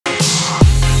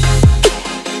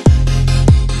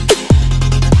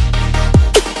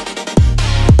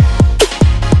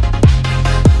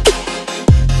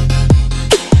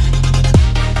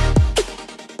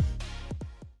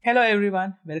Hello,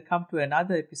 everyone. Welcome to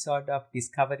another episode of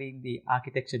Discovering the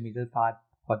Architecture Middle Part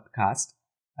podcast.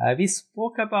 We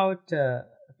spoke about a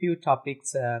few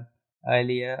topics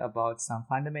earlier about some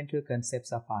fundamental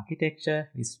concepts of architecture.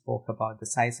 We spoke about the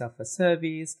size of a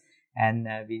service, and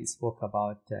we spoke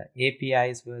about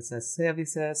APIs versus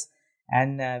services.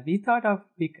 And we thought of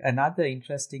pick another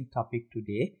interesting topic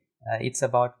today. It's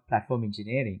about platform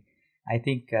engineering. I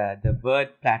think the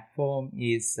word platform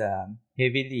is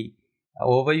heavily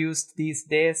overused these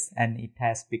days, and it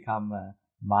has become a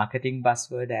marketing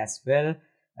buzzword as well.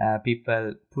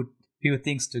 People put few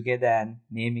things together and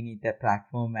naming it a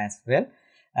platform as well.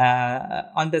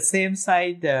 On the same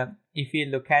side, if you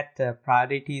look at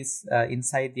priorities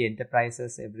inside the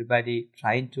enterprises, everybody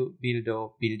trying to build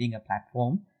or building a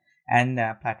platform, and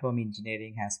platform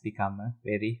engineering has become a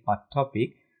very hot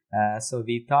topic. So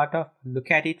we thought of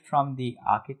look at it from the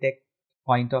architect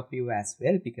point of view as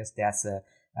well, because there's a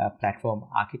platform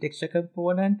architecture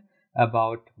component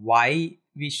about why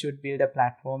we should build a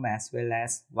platform, as well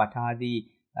as what are the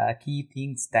key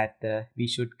things that we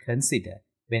should consider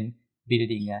when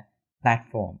building a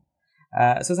platform.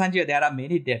 So Sanjiva, there are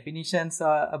many definitions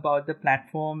about the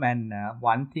platform, and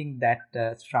one thing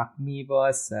that struck me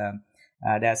was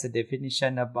there's a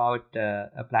definition about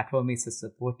a platform is a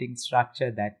supporting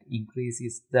structure that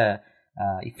increases the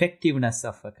effectiveness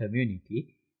of a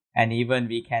community. And even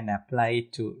we can apply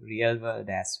it to real world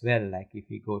as well. Like if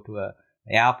we go to a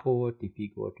airport, if we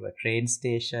go to a train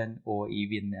station, or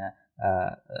even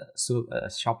a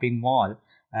shopping mall,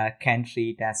 can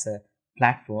treat as a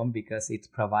platform because it's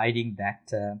providing that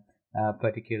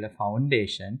particular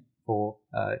foundation for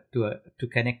to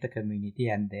connect the community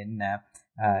and then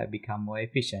become more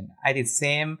efficient. I think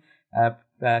same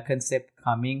concept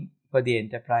coming for the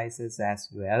enterprises as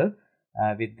well.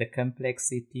 With the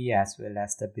complexity as well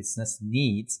as the business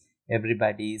needs,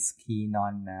 everybody is keen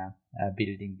on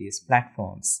building these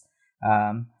platforms.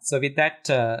 So with that,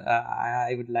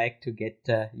 I would like to get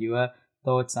your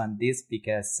thoughts on this,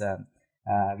 because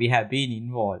we have been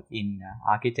involved in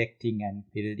architecting and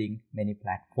building many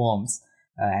platforms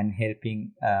and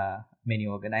helping many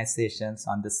organizations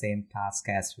on the same task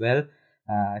as well,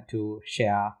 to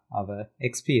share our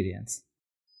experience.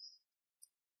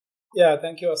 Yeah,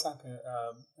 thank you, Asanka.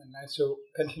 Nice to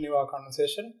continue our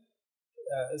conversation.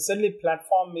 Certainly,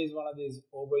 platform is one of these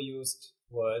overused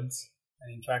words.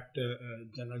 And in fact,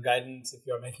 general guidance, if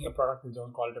you're making a product, you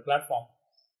don't call it a platform,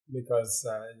 because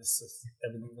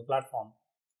everything's a platform.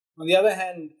 On the other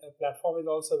hand, a platform is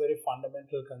also a very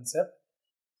fundamental concept,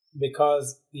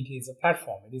 because it is a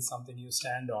platform. It is something you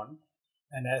stand on.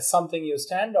 And as something you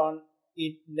stand on,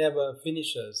 it never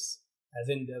finishes. As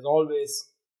in, there's always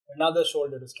another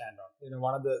shoulder to stand on.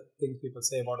 One of the things people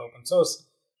say about open source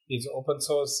is open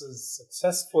source is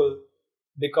successful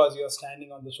because you're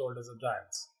standing on the shoulders of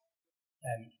giants,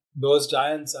 and those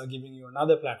giants are giving you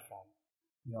another platform.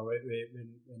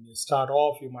 When you start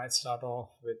off, you might start off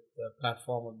with the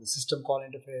platform of the system call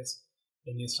interface,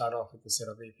 then you start off with a set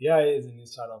of APIs, and you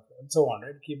start off and so on,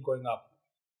 right? Keep going up.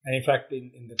 And in fact,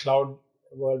 in the cloud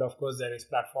world, of course, there is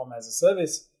platform as a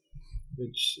service,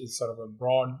 which is sort of a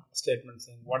broad statement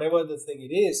saying whatever the thing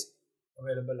it is,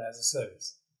 available as a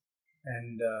service.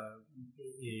 And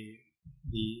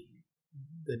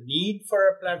the need for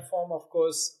a platform, of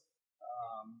course,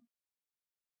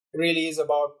 really is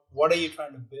about what are you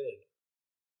trying to build.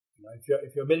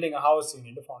 If you're building a house, you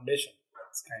need a foundation.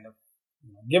 That's kind of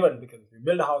given, because if you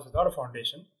build a house without a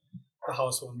foundation, the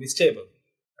house won't be stable,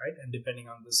 right? And depending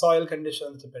on the soil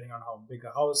conditions, depending on how big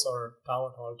a house or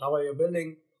tall tower you're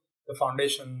building, the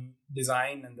foundation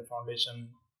design and the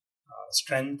foundation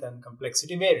strength and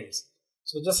complexity varies.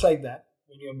 So just like that,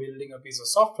 when you're building a piece of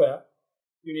software,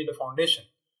 you need a foundation.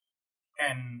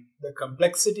 And the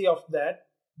complexity of that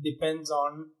depends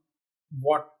on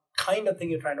what kind of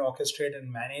thing you're trying to orchestrate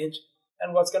and manage,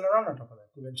 and what's going to run on top of that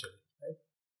eventually, right?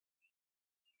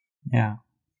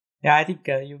 Yeah, I think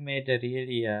you made a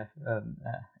really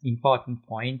important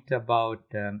point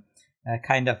about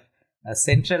kind of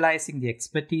centralizing the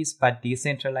expertise but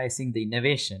decentralizing the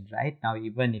innovation, right? Now,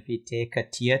 even if we take a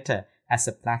theater as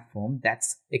a platform,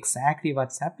 that's exactly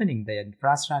what's happening. The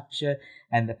infrastructure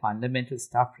and the fundamental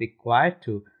stuff required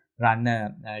to run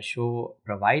a show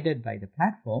provided by the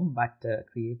platform, but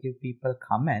creative people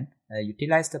come and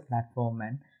utilize the platform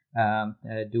and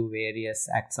do various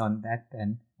acts on that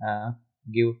and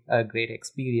give a great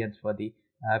experience for the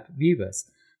viewers.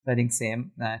 So I think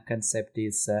same concept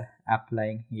is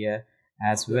applying here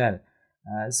as well.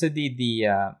 So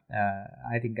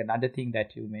I think another thing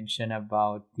that you mentioned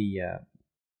about the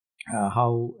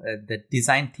how the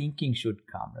design thinking should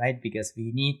come, right? Because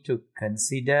we need to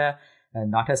consider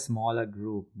not a smaller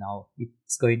group. Now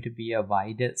it's going to be a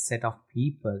wider set of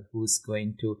people who's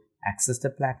going to access the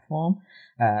platform.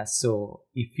 So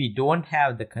if we don't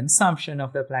have the consumption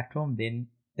of the platform, then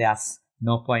there's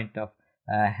no point of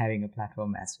having a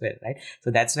platform as well, right?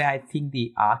 So that's why I think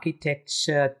the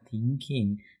architecture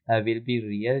thinking will be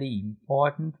really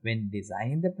important when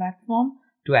designing the platform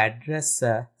to address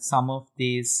some of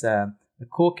these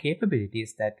core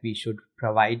capabilities that we should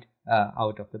provide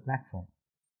out of the platform.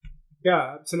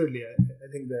 Yeah, absolutely.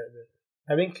 I think that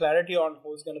having clarity on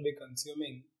who's going to be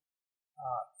consuming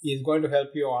is going to help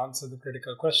you answer the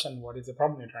critical question: what is the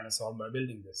problem you're trying to solve by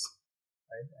building this,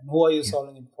 right? And who are you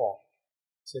solving it for?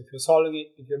 So if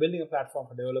you're building a platform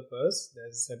for developers,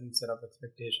 there's a certain set of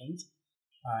expectations,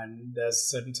 and there's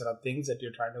a certain set of things that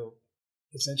you're trying to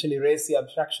essentially raise the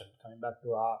abstraction. Coming back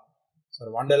to our sort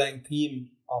of underlying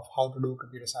theme of how to do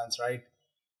computer science right,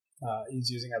 is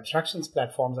using abstractions.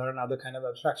 Platforms are another kind of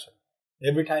abstraction.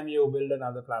 Every time you build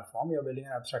another platform, you're building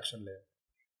an abstraction layer.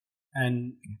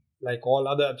 And like all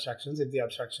other abstractions, if the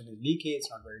abstraction is leaky, it's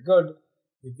not very good.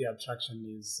 If the abstraction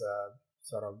is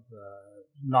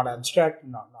not abstract,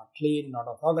 not clean, not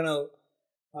orthogonal,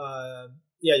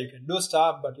 you can do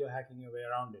stuff, but you're hacking your way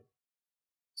around it.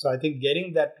 So I think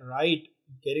getting that right,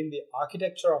 getting the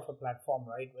architecture of a platform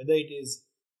right, whether it is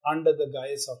under the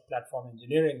guise of platform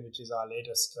engineering, which is our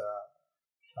latest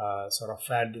sort of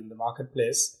fad in the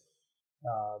marketplace,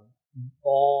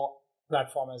 or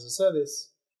platform as a service,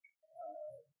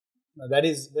 that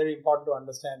is very important to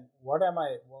understand. Who am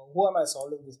I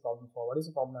solving this problem for? What is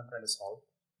the problem I'm trying to solve?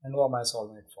 And who am I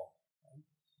solving it for? Right?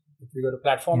 If you go to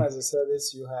platform as a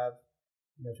service, you have,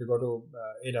 if you go to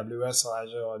AWS or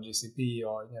Azure or GCP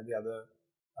or any of the other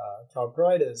cloud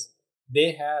providers,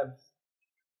 they have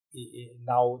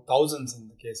now thousands, in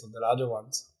the case of the larger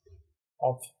ones,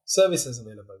 of services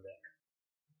available there.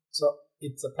 So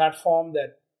it's a platform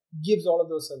that gives all of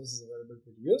those services available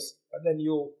to use, but then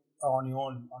you are on your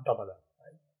own on top of that,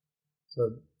 right?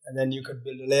 So, and then you could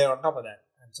build a layer on top of that,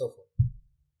 and so forth.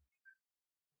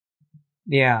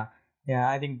 Yeah,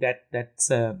 I think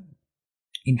that's a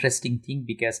interesting thing,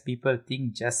 because people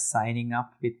think just signing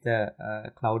up with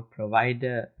a cloud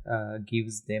provider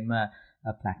gives them a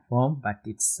platform, but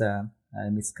it's a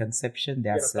misconception.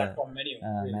 There's a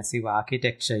massive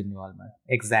architecture involvement.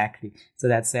 Exactly. So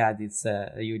that's it's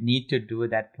you need to do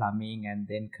that plumbing and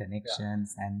then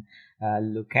connections and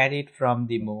look at it from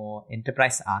the more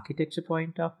enterprise architecture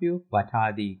point of view. What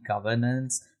are the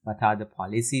governance? What are the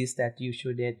policies that you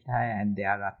should adhere? And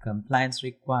there are compliance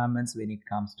requirements when it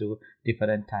comes to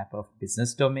different type of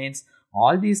business domains.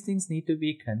 All these things need to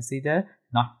be considered,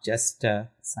 not just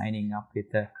signing up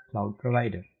with a cloud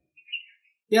provider.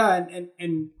 Yeah, and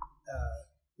in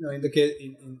the case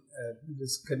in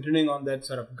just continuing on that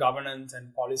sort of governance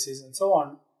and policies and so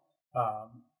on.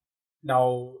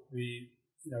 Now we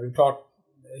talked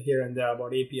here and there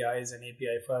about APIs and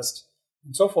API first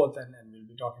and so forth, and we'll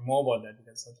be talking more about that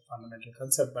because that's a fundamental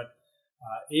concept. But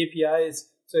APIs.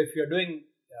 So if you're doing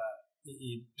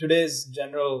today's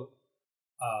general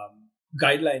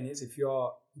guideline is if you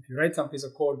write some piece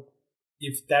of code,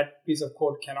 if that piece of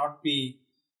code cannot be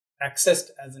accessed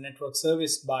as a network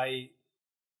service by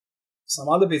some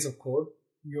other piece of code,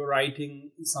 you're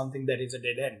writing something that is a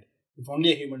dead end. If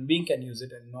only a human being can use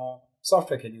it and no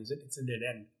software can use it, it's a dead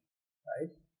end,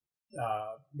 right?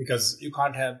 Because you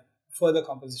can't have further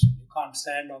composition. You can't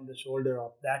stand on the shoulder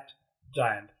of that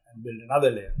giant and build another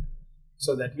layer.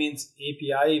 So that means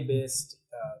API-based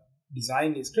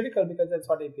design is critical, because that's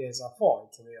what APIs are for.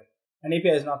 It's a way of, an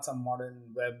API is not some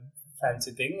modern web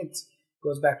fancy thing. It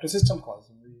goes back to system calls.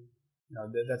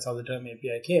 That's how the term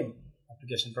API came.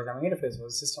 Application Programming Interface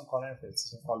was a system call interface.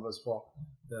 System call was for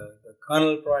the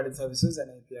kernel provided services, and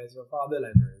APIs were for other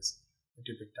libraries that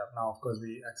you picked up. Now, of course,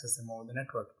 we access them over the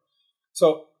network.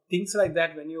 So things like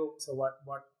that.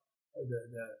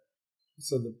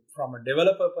 From a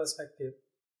developer perspective,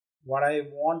 what I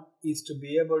want is to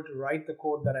be able to write the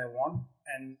code that I want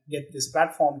and get this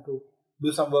platform to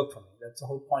do some work for me. That's the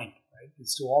whole point, right?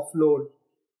 It's to offload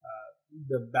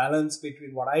the balance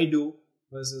between what I do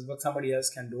versus what somebody else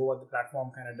can do, what the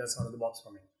platform kind of does out of the box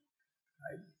for me,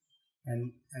 right?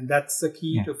 And that's the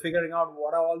key to figuring out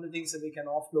what are all the things that we can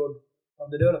offload from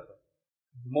the developer.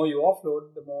 The more you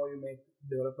offload, the more you make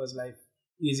developers' life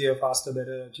easier, faster,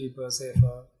 better, cheaper,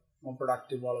 safer, more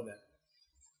productive, all of that.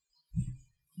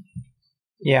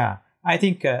 Yeah, I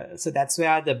think so. That's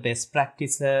where the best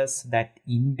practices that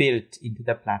inbuilt into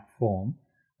the platform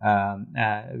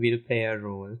will play a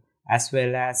role. as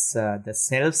well as the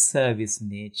self-service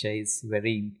nature is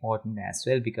very important as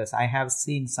well, because I have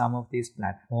seen some of these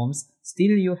platforms,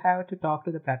 still you have to talk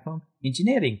to the platform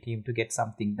engineering team to get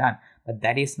something done, but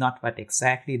that is not what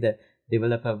exactly the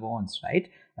developer wants, right?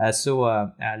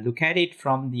 So look at it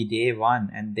from the day one,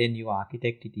 and then you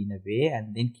architect it in a way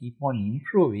and then keep on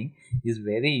improving is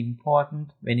very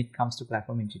important when it comes to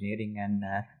platform engineering and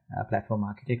platform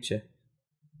architecture.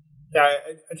 Yeah,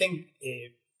 I think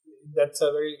that's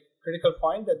a very critical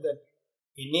point, that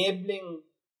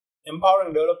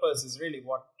empowering developers is really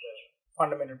what the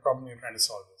fundamental problem you're trying to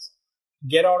solve is.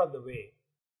 Get out of the way.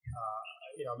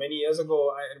 Many years ago,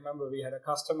 I remember we had a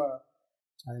customer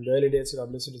in the early days of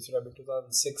WCD,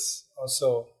 2006 or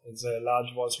so. It's a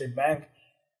large Wall Street bank.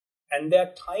 And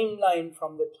their timeline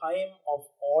from the time of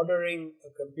ordering a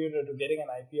computer to getting an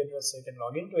IP address so you can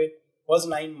log into it was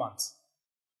 9 months.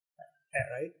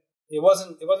 Right? It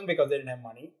wasn't because they didn't have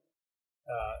money.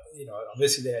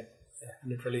 Obviously they had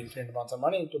literally infinite amounts of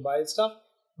money to buy stuff,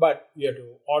 but you had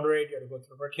to order it, you had to go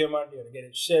through procurement, you had to get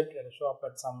it shipped, you had to show up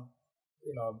at some,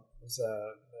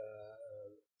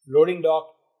 loading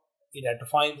dock. It had to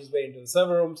find its way into the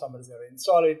server room, somebody's got to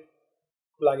install it,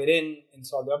 plug it in,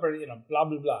 install the operating, blah,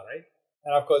 blah, blah, right?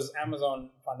 And of course, Amazon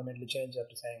fundamentally changed that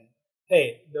to saying,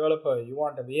 hey, developer, you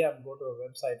want a VM, go to a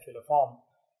website, fill a form,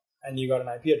 and you got an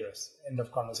IP address. End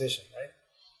of conversation, right?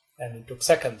 And it took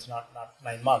seconds, not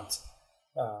 9 months.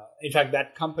 In fact,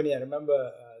 that company, I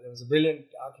remember there was a brilliant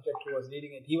architect who was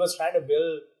leading it. He was trying to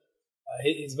build,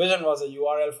 his vision was a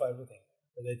URL for everything,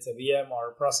 whether it's a VM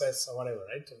or a process or whatever,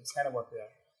 right? So it's kind of what we are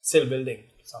still building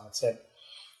to some extent.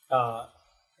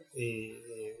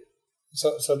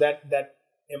 So that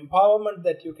empowerment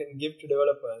that you can give to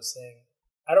developers, saying,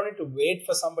 I don't need to wait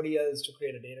for somebody else to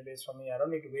create a database for me. I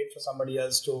don't need to wait for somebody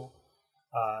else to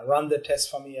run the test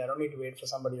for me. I don't need to wait for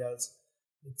somebody else.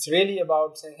 It's really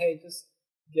about saying, hey, just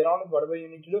get on with whatever you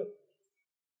need to do.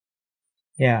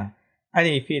 Yeah. And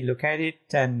if you look at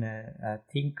it and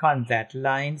think on that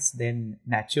lines, then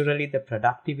naturally the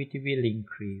productivity will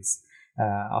increase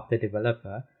of the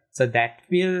developer. So that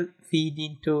will feed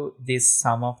into this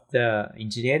some of the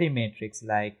engineering metrics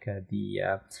like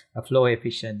the flow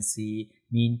efficiency,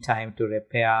 mean time to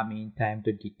repair, mean time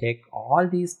to detect. All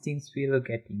these things will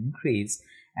get increased,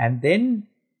 and then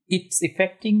it's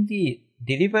affecting the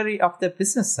delivery of the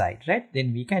business side, right?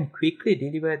 Then we can quickly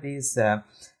deliver these the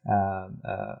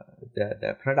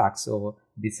products or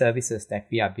the services that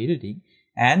we are building.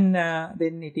 And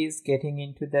then it is getting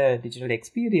into the digital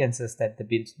experiences that the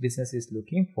business is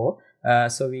looking for.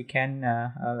 So we can,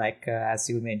 as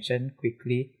you mentioned,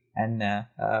 quickly and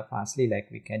fastly,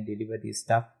 we can deliver this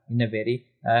stuff in a very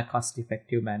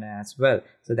cost-effective manner as well.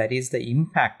 So that is the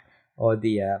impact or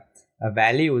the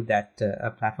value that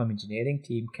a platform engineering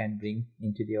team can bring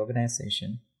into the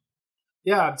organization.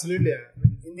 Yeah, absolutely. I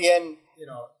mean, in the end,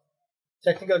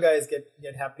 technical guys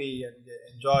get happy and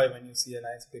enjoy when you see a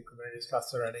nice big Kubernetes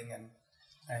cluster running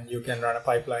and you can run a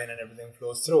pipeline and everything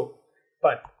flows through.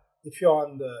 But if you're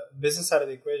on the business side of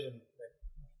the equation,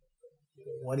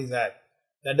 what is that?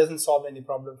 That doesn't solve any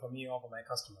problem for me or for my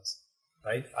customers,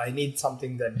 right? I need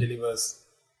something that delivers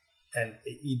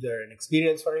either an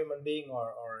experience for a human being or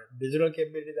a digital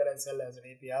capability that I sell as an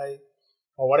API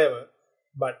or whatever.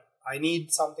 But I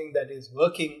need something that is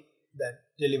working, that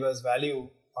delivers value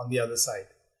on the other side.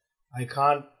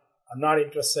 I'm not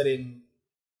interested in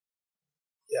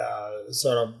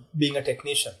sort of being a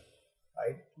technician,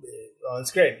 right? Well,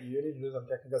 it's great. You need to do some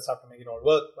technical stuff to make it all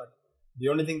work, but the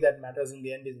only thing that matters in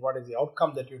the end is what is the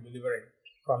outcome that you're delivering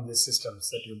from the systems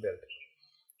that you built.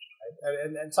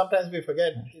 Right? And sometimes we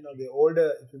forget, the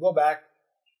older, if you go back,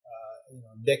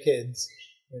 decades,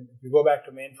 if you go back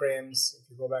to mainframes, if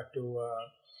you go back to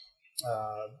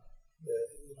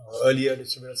earlier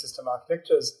distributed system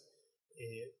architectures,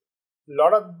 a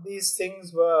lot of these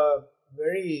things were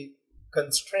very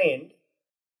constrained,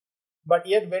 but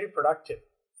yet very productive.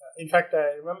 In fact,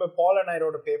 I remember Paul and I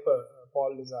wrote a paper.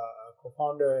 Paul is a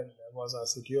co-founder and was our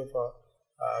CTO for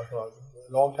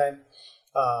a long time.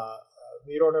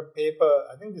 We wrote a paper,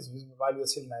 I think this was while we were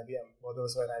still in IBM, or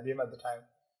those were in IBM at the time,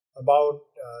 about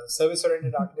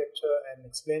service-oriented architecture and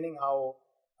explaining how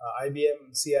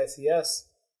IBM CICS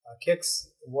Kix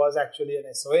was actually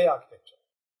an SOA architecture,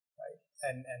 right?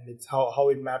 And it's how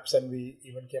it maps, and we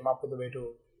even came up with a way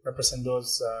to represent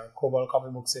those COBOL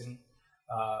copybooks in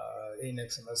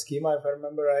XML schema, if I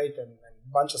remember right, and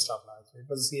a bunch of stuff now. So it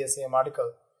was a CSAM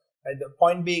article. Right? The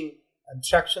point being,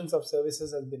 abstractions of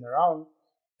services has been around,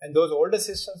 and those older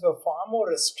systems were far more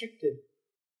restrictive,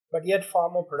 but yet far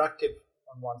more productive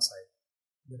on one side.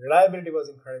 The reliability was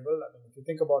incredible. I mean, if you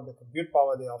think about the compute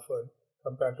power they offered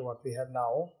compared to what we have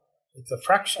now, It's a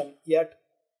fraction, yet,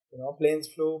 planes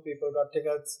flew, people got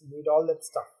tickets, did all that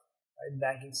stuff. Right?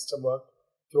 Banking system worked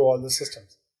through all the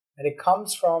systems. And it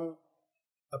comes from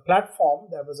a platform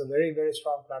that was a very, very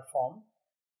strong platform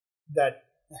that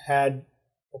had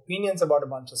opinions about a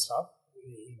bunch of stuff,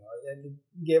 and it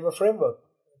gave a framework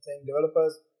saying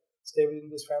developers stay within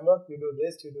this framework, you do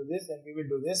this, and we will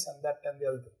do this, and that and the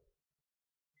other thing.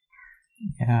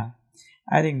 Yeah,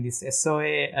 I think this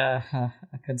SOA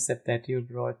concept that you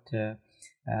brought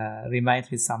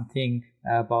reminds me something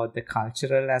about the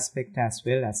cultural aspect as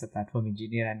well. As a platform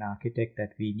engineer and architect,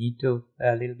 that we need to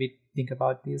a little bit think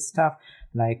about this stuff,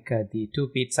 like the 2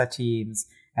 pizza teams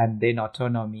and then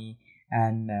autonomy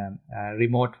and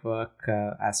remote work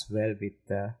as well. With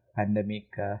the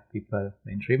pandemic, people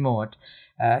went remote.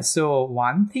 So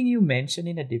one thing you mentioned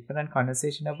in a different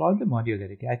conversation about the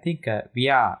modularity, I think we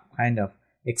are kind of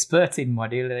experts in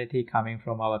modularity, coming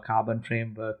from our carbon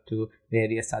framework to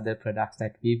various other products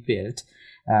that we built.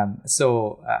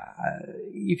 So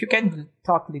if you can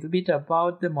talk a little bit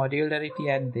about the modularity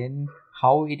and then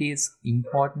how it is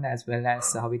important as well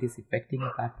as how it is affecting a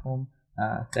platform,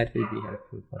 that will be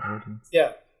helpful for the audience.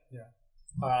 Yeah.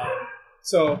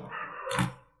 So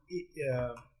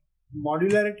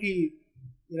modularity,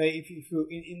 if you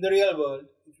in the real world,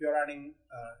 if you're running,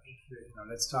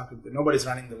 let's start with nobody's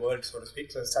running the world, so to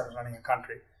speak. So let's start running a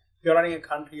country. If you're running a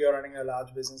country, you're running a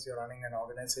large business, you're running an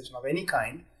organization of any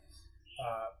kind.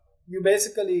 You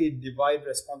basically divide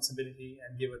responsibility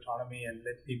and give autonomy and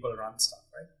let people run stuff,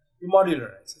 right? You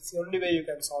modularize. It's the only way you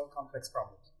can solve complex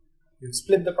problems. You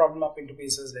split the problem up into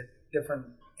pieces, let different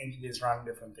entities run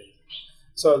different things.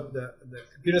 So the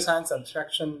computer science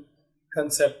abstraction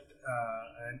concept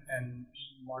and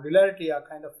modularity are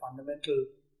kind of fundamental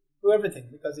to everything,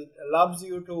 because it allows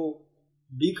you to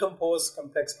decompose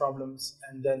complex problems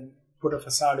and then put a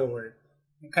facade over it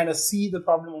and kind of see the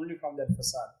problem only from that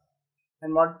facade.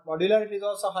 And modularity is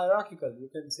also hierarchical. You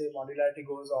can say modularity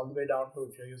goes all the way down to,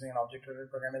 if you're using an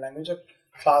object-oriented programming language, a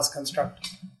class construct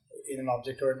in an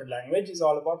object-oriented language is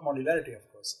all about modularity,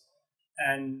 of course.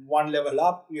 And one level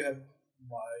up, you have,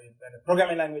 at a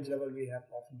programming language level, we have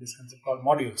often this concept called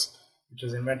modules, which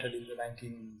was invented in the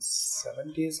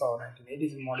 1970s or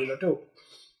 1980s in Modular 2,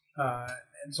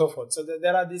 and so forth. So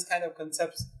there are these kind of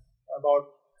concepts about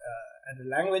at a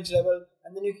language level,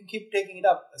 and then you can keep taking it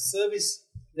up. A service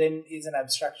then is an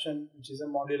abstraction, which is a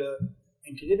modular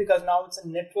entity, because now it's a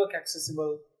network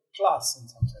accessible class in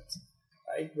some sense,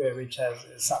 right? Which has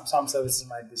some services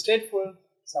might be stateful,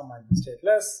 some might be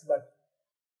stateless, but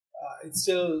it's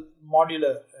still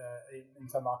modular in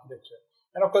some architecture.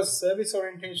 And of course, service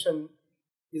orientation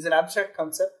is an abstract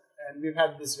concept, and we've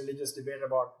had this religious debate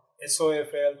about SOA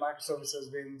failed,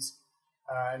 microservices wins,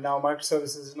 now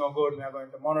microservices is no good, we are going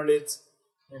to monoliths.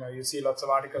 You see lots of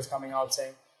articles coming out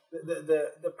saying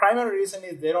the primary reason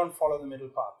is they don't follow the middle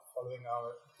path, following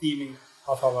our theming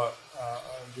of our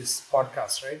this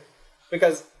podcast, right?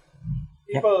 Because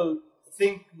people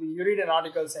think, you read an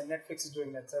article saying Netflix is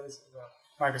doing net services,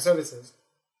 microservices.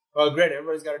 Well, great,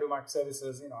 everybody's got to do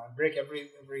microservices, and break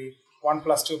every 1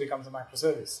 + 2 becomes a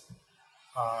microservice.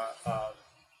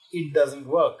 It doesn't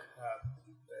work.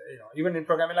 Even in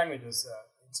programming languages,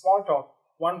 in Smalltalk,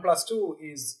 1 + 2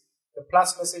 is the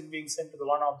plus message being sent to the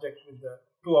one object with the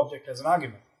two object as an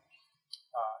argument.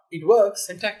 It works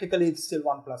syntactically; it's still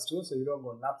 1 + 2, so you don't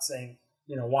go nuts saying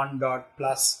 1 dot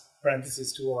plus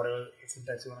parenthesis 2 or whatever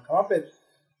syntax you want to come up with.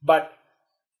 But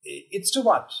it's too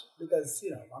much, because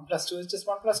 1 + 2 is just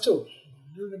 1 + 2.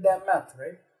 Do the damn math,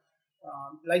 right?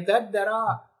 Like that,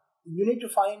 you need to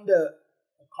find a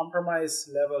compromise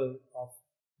level of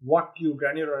what you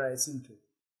granularize into,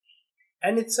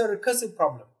 and it's a recursive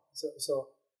problem. So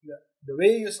the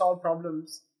way you solve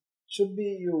problems should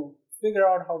be, you figure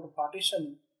out how to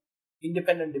partition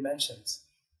independent dimensions,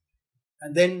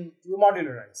 and then you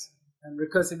modularize and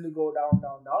recursively go down,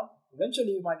 down, down.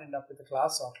 Eventually, you might end up with a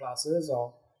class or classes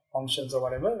or functions or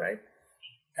whatever, right?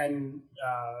 And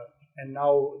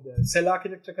now the cell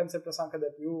architecture concept, Asanka,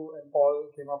 that you and Paul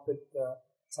came up with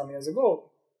some years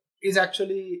ago, is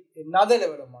actually another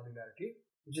level of modularity,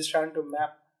 which is trying to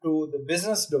map to the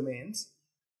business domains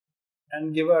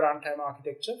and give a runtime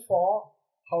architecture for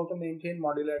how to maintain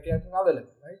modularity at another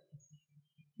level, right?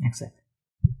 Exactly.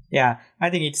 Yeah, I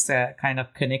think it's kind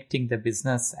of connecting the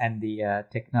business and the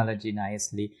technology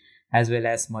nicely, as well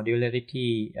as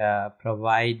modularity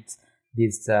provides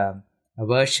this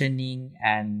versioning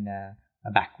and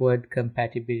backward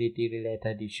compatibility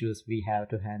related issues we have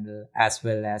to handle, as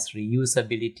well as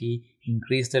reusability,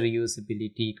 increase the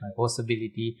reusability,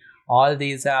 composability. All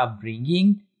these are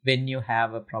bringing when you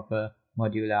have a proper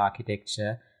modular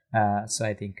architecture. So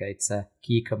I think it's a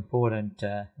key component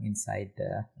inside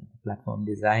platform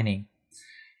designing.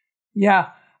 Yeah,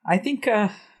 I think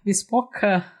we spoke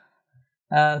a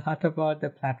lot about the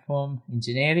platform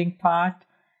engineering part,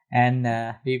 and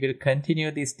we will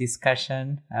continue this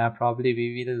discussion. Probably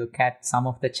we will look at some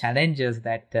of the challenges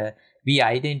that we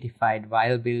identified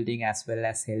while building, as well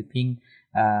as helping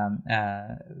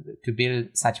to build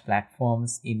such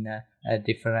platforms in a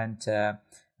different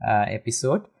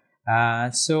episode.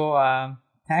 So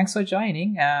thanks for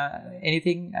joining.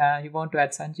 Anything you want to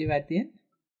add, Sanjiv, at the end?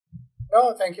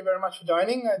 No, thank you very much for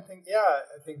joining. I think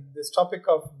this topic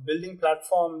of building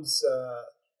platforms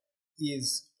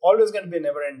is always going to be a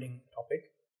never-ending topic.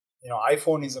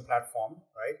 iPhone is a platform,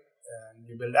 right? And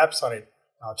you build apps on it.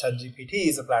 Now, ChatGPT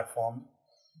is a platform.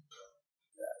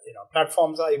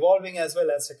 Platforms are evolving as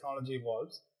well as technology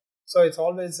evolves. So it's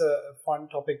always a fun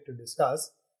topic to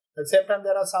discuss. At the same time,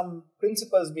 there are some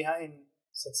principles behind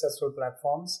successful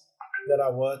platforms that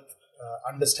are worth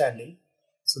understanding,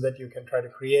 so that you can try to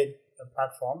create a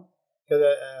platform.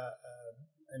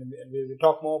 And we'll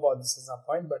talk more about this at some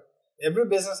point, but every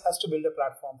business has to build a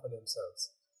platform for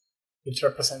themselves, which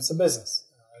represents the business.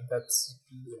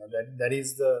 That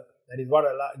is what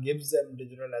gives them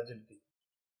digital agility.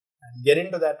 And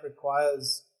getting to that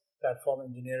requires platform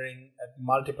engineering at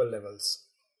multiple levels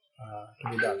to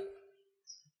be done.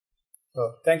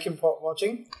 So thank you for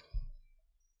watching.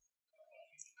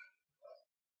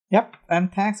 Yep,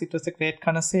 and thanks. It was a great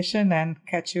conversation, and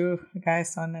catch you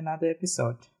guys on another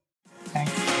episode.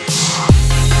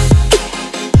 Thanks.